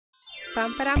Pam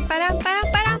param param param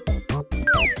param.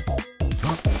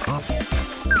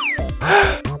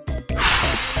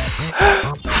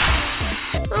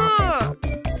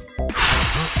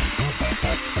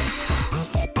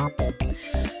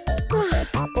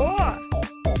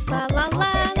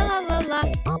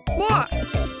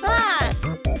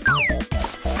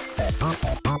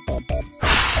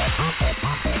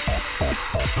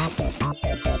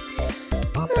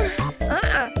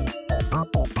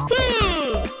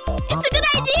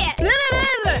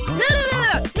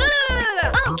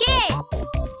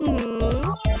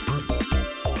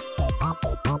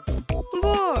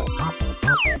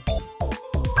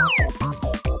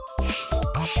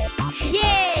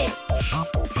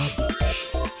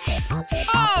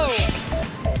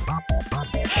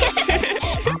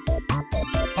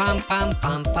 Pam pam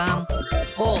pam pam.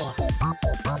 Oh.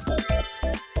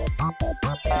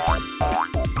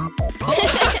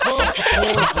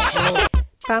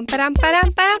 Pam param param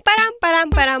param param param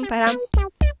param param.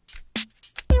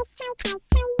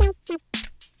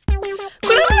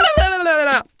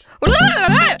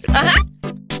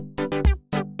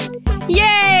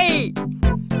 Yay!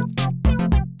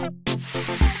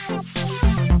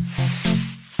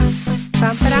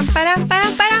 Pam param param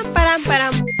param param param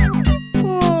param.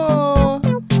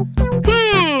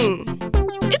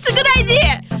 It's a good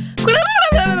idea!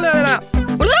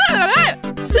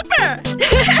 Super!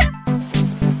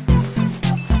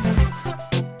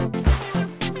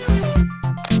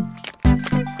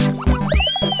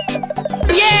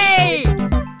 Yay!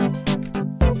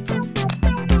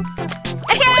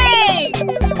 Hey!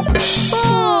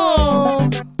 Oh!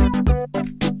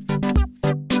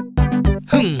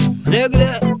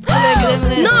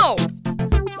 No!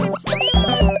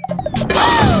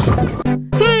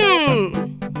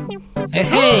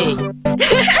 Hey!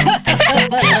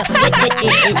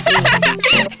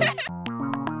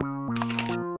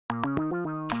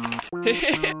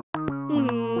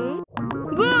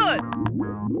 Good!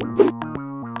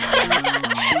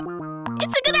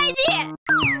 It's a good idea!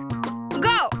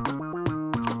 Go!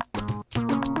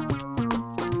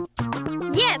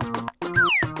 Yes!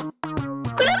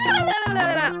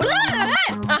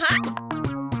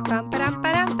 Pam param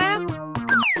param param.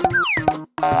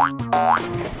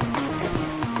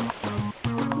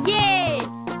 Yay!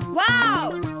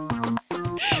 Wow!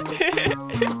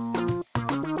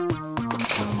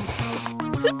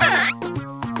 Super!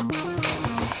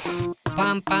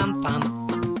 Pam pam pam.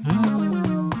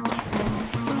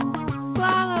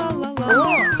 La la la la.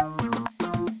 Oh.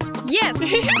 Yes!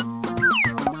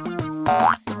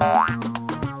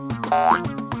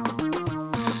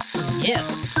 Yes.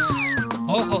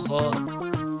 Ho ho ho.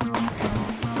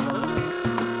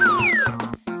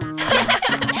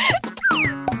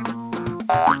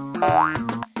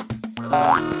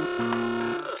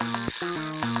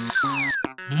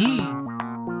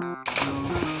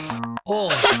 Oh.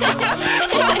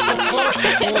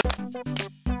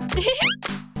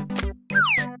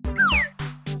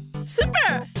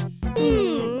 Super!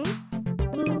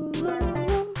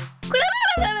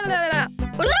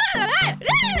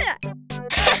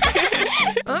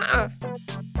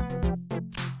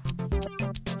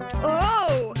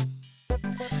 Oh!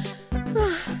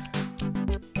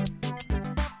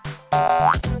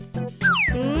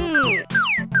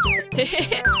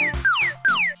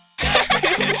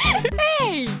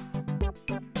 Hey!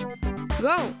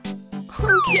 Go!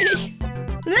 Okay.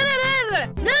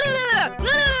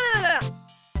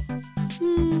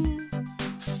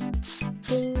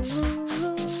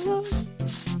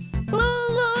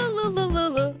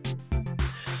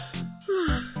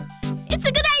 It's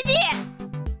a good idea!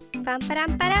 Pam param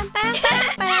param param param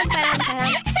param param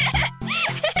param.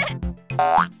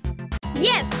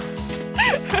 Yes!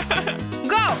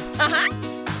 Go!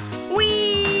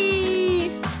 Wee!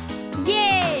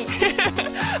 Yay!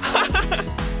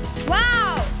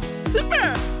 Wow! Super!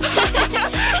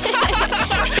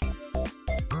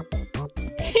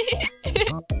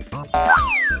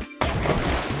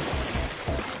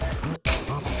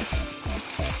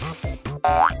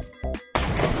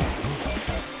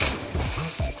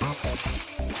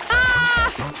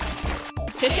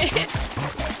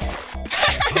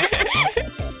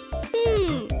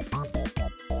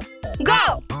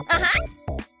 Go!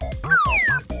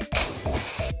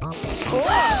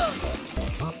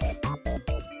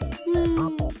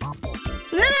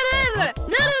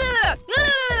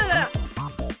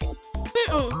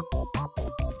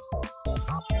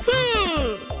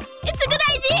 It's a good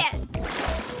idea!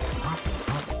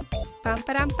 Pam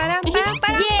param param param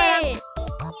param param.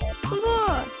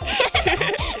 Whoa!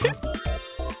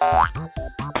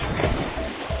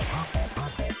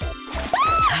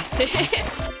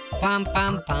 Pam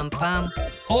pam pam pam.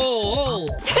 Oh oh.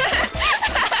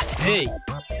 Hey.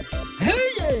 Hey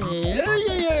hey hey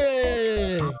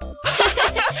hey.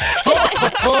 Ho ho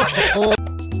ho.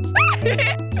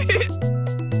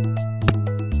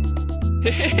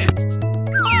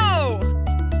 Oh!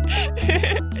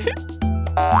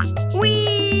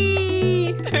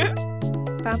 Wee!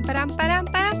 Pam param param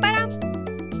param param.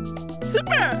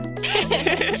 Super!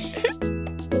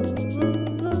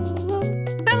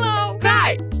 Hello!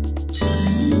 Hi!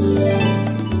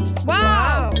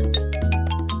 Wow!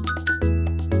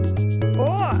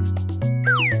 Oh!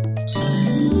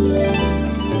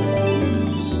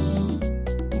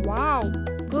 Wow!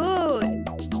 Good!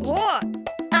 Whoa!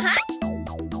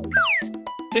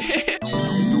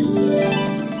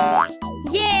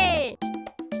 Yay!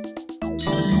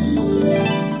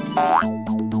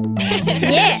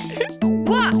 Yeah!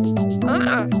 What?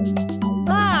 Ah!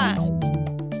 Ah!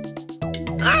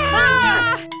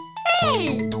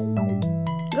 Hey!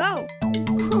 Go!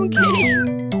 Okay.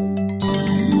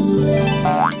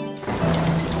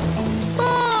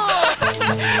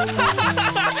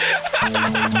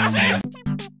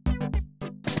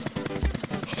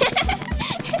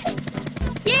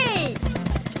 Yay!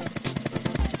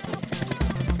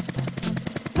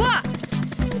 What?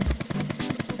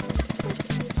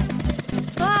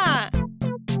 Ah!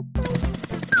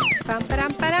 Pam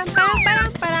param param param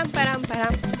param param param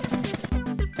param.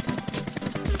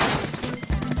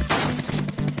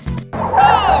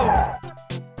 Oh!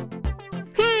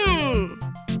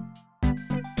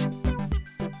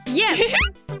 Yes!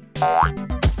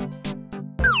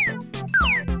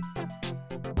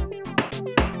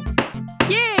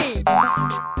 Yay!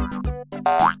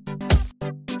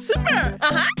 Super!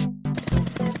 Ah!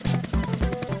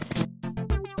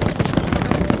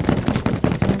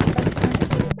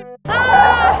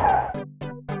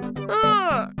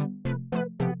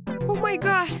 Oh my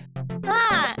god!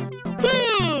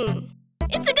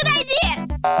 It's a good idea!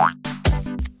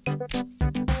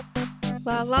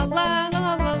 La la la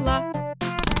la la la.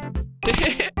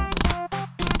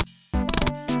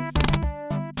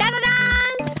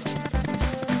 Da-da-dan!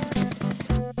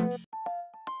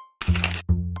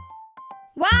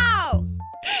 Wow!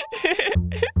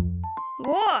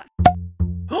 Whoa!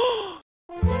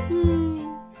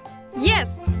 Yes!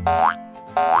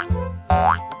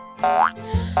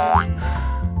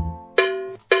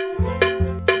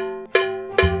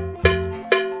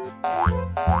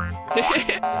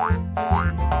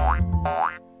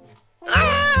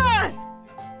 Ah!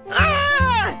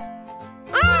 Ah!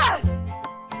 Ah!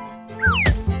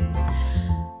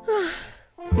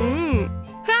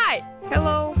 Hi!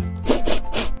 Hello!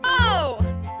 Oh!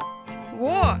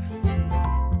 Whoa!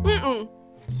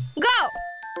 Go!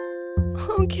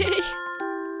 Okay.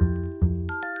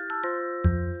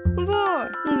 Whoa!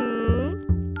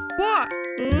 Whoa!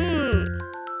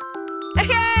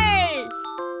 Hey!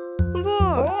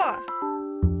 Whoa!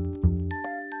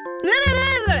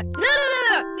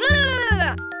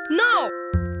 No!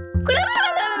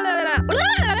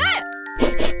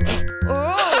 Oh!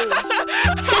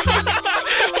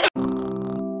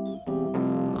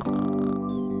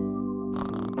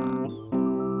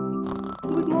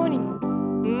 Good morning.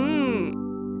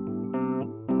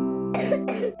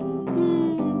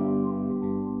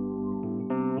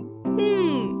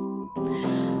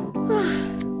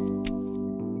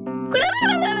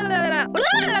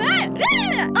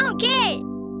 Okay.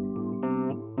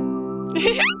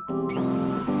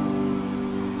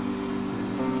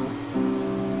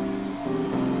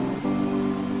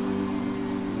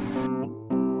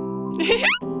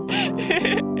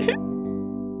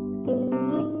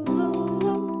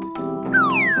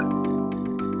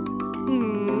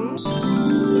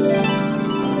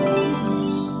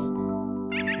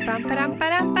 Pam param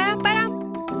param param param.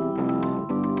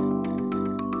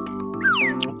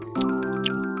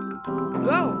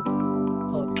 Go.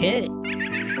 Okay.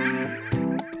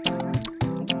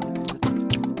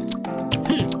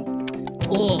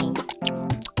 Oh.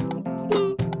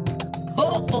 Ho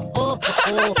ho ho ho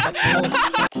ho.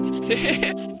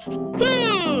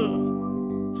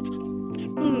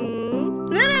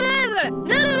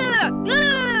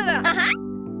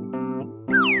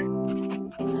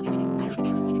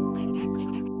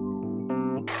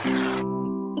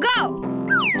 Go.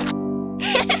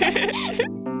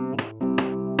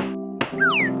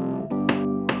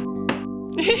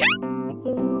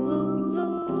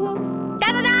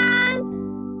 Da-da-dan!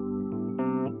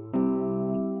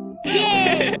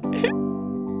 Yay!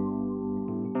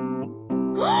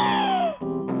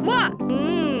 What?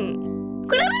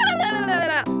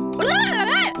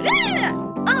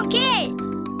 Okay.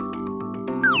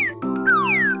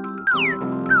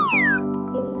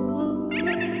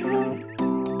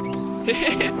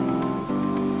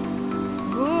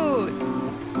 Good.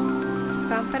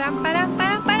 Pam param param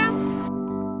param param.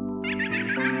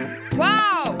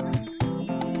 Wow.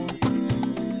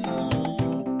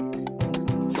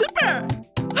 Super.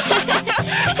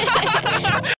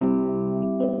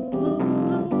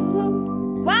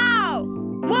 Wow.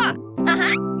 What?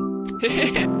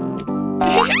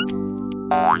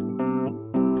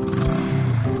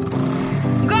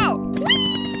 Go.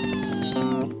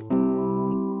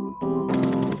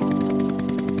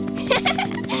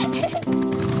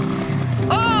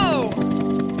 Oh.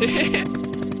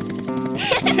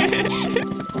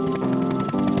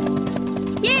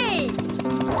 Yay.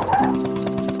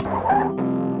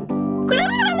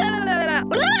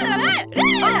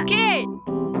 Okay.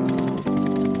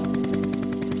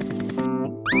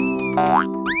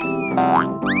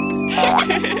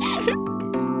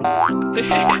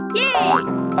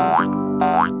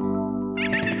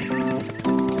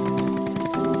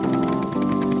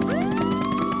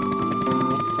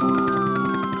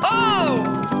 Oh!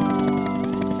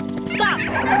 Stop!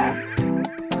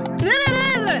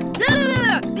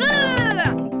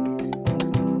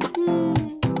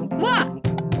 What?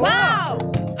 Wow!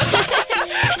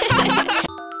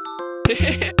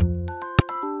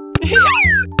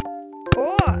 Oh!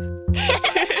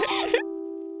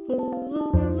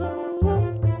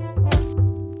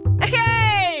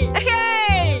 Hey!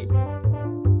 Hey!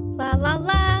 La la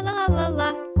la la la la.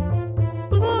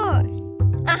 What?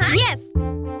 Yes.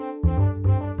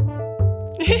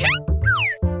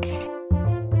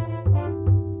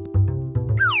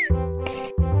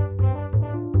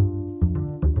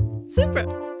 Super.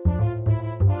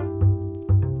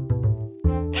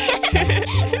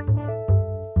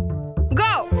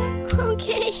 Go.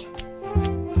 Okay.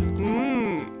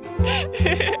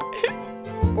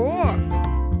 Oh.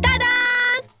 Ta-da!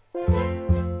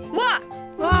 What?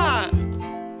 Wow.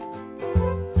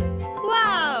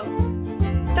 Wow.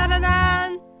 Ta-da-da!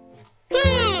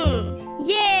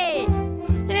 Yay!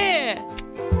 Yeah.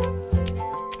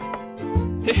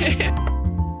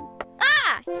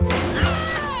 Ah!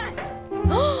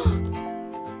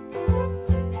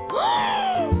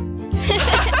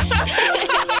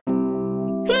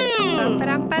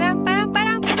 Param param param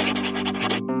param.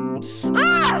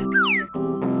 Ah!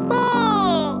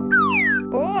 Oh!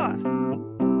 Oh!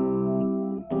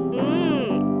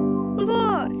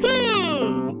 What?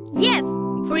 Yes!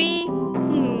 Free!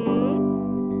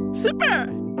 Super!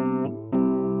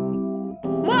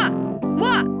 What?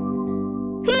 What?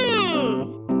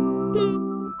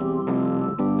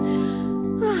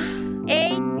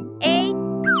 Eight, eight.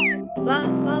 La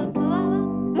la la la.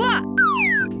 What?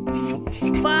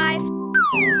 5,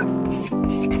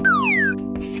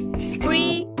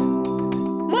 3.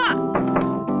 What?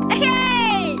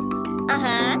 Hey!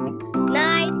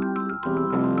 9.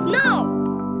 No.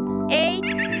 8.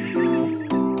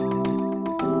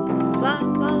 La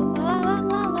la la la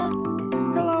la la.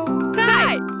 Hello.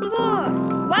 Hi. What?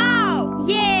 Wow!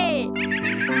 Yay!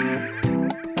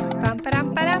 Pam param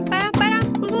param param param.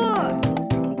 What?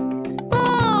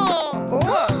 Oh!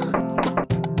 Oh!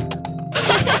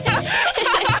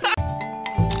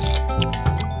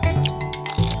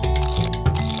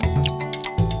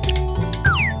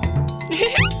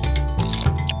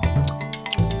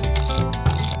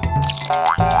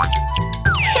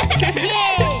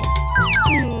 Yay!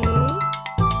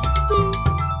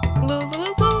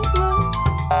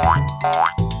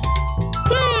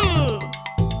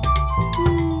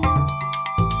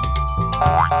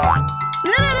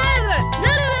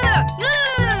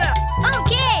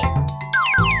 Okay.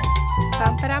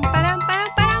 Pam param param param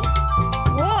param.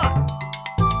 Whoa.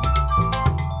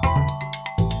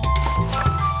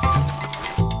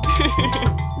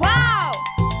 Wow!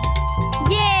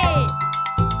 Yay!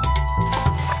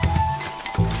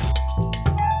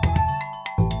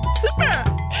 Super!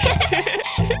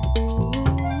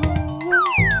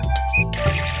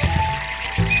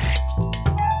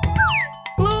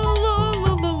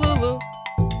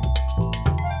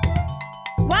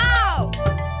 Wow!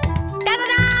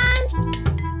 Ta-da-da!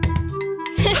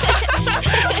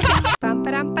 Pam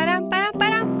param param param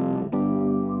param.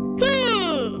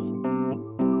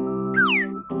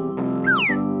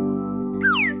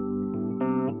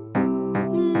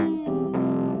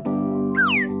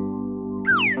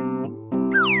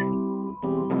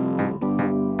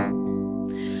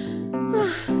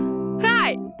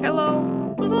 Hi! Hello!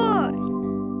 What?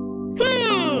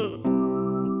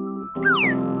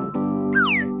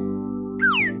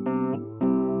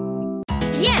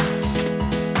 Yes!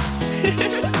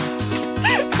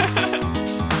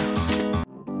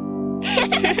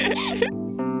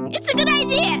 It's a good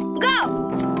idea! Go!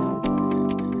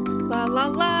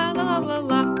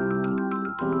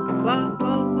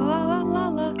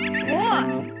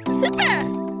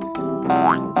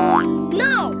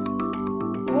 No!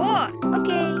 Whoa!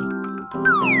 Okay.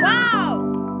 Wow!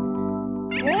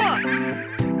 Whoa!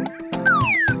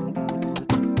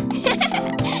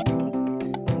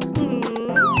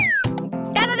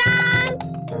 Ta-da-da!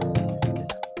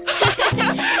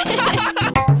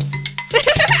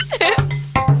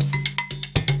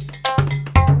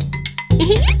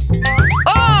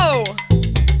 Oh!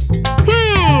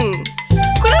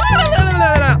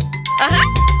 Uh-huh.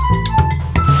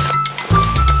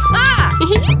 Ah!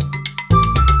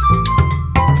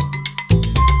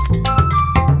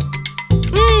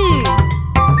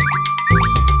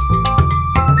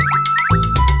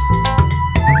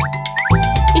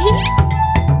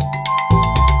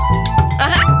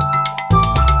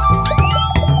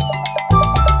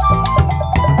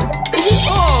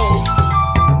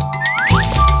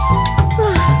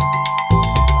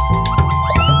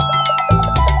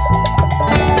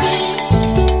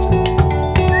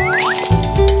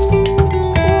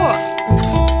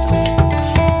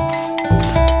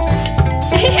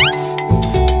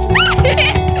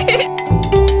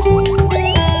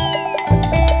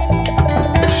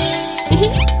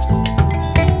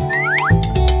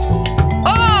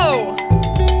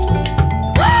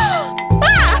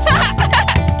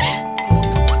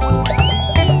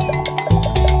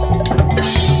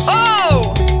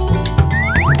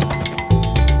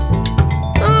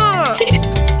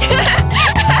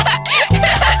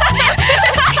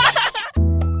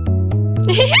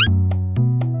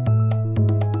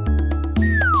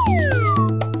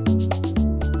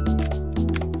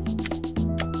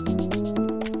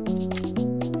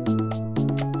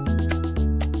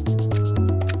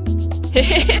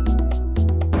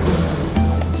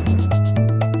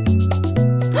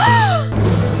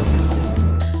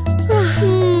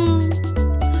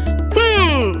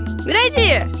 Good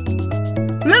idea!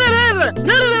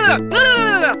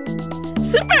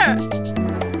 Super!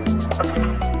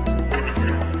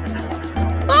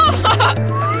 Oh!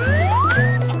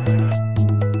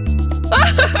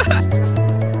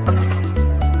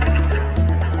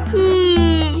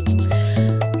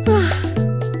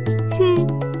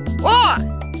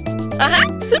 Uh-huh!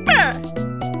 Super!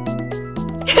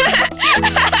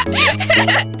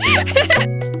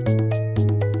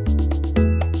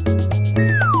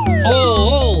 Oh,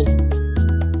 oh.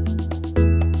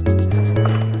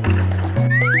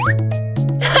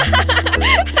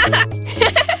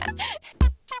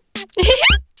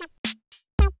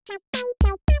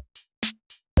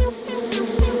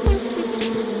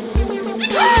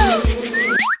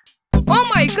 Oh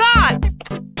my God!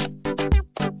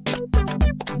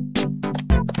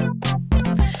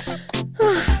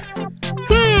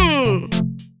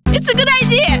 It's a good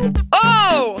idea!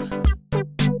 Oh!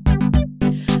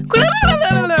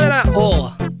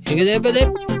 Oh.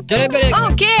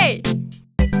 Okay!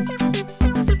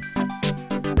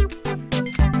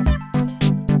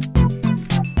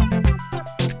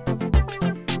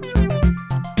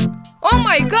 Oh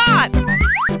my God!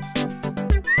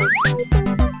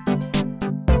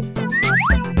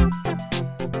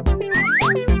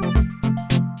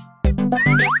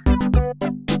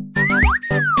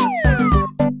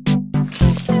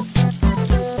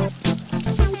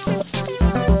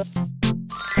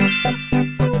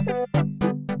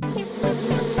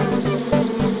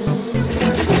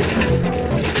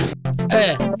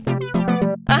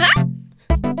 Uh-huh!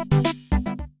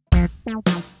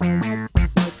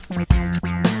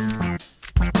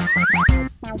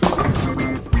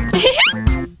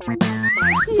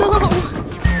 No!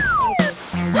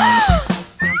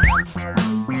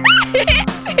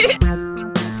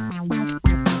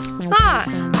 Ah!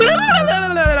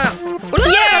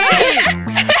 Yay!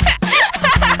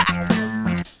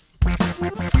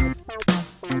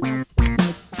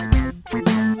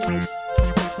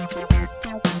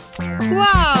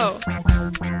 Wow!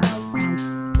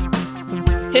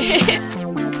 Hey!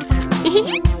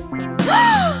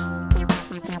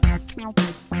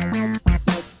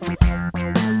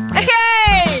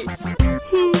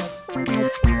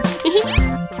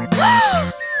 Oh!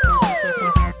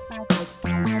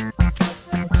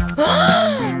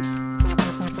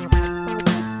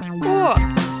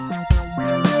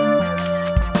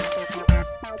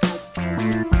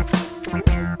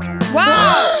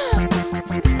 Wow!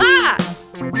 Ah!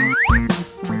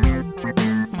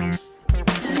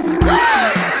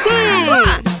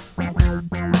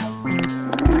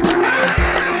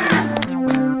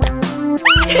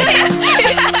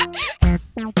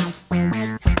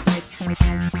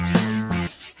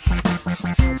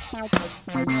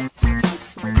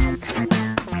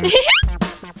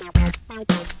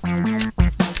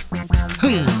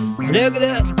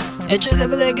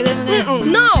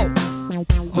 No!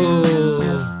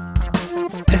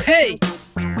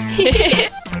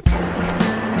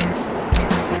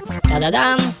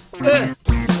 Та-да-дам!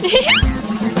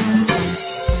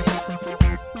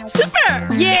 Супер!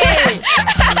 Ей!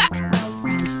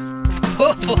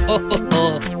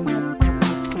 Хо-хо-хо-хо-хо!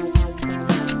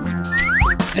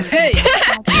 Эй!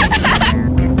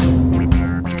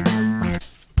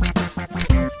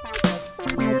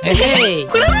 Эй!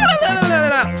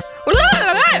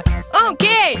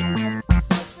 Окей!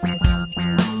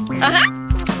 Ага!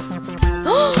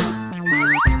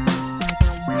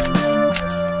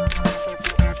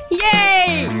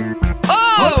 Ей!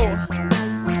 Оу!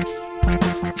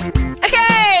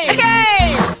 Окей!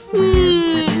 Окей!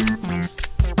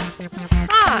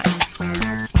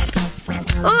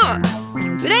 О!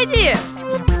 Подойди!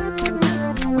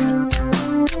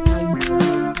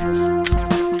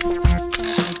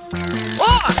 О!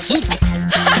 Супер!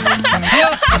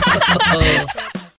 Йо-хо-хо-хо!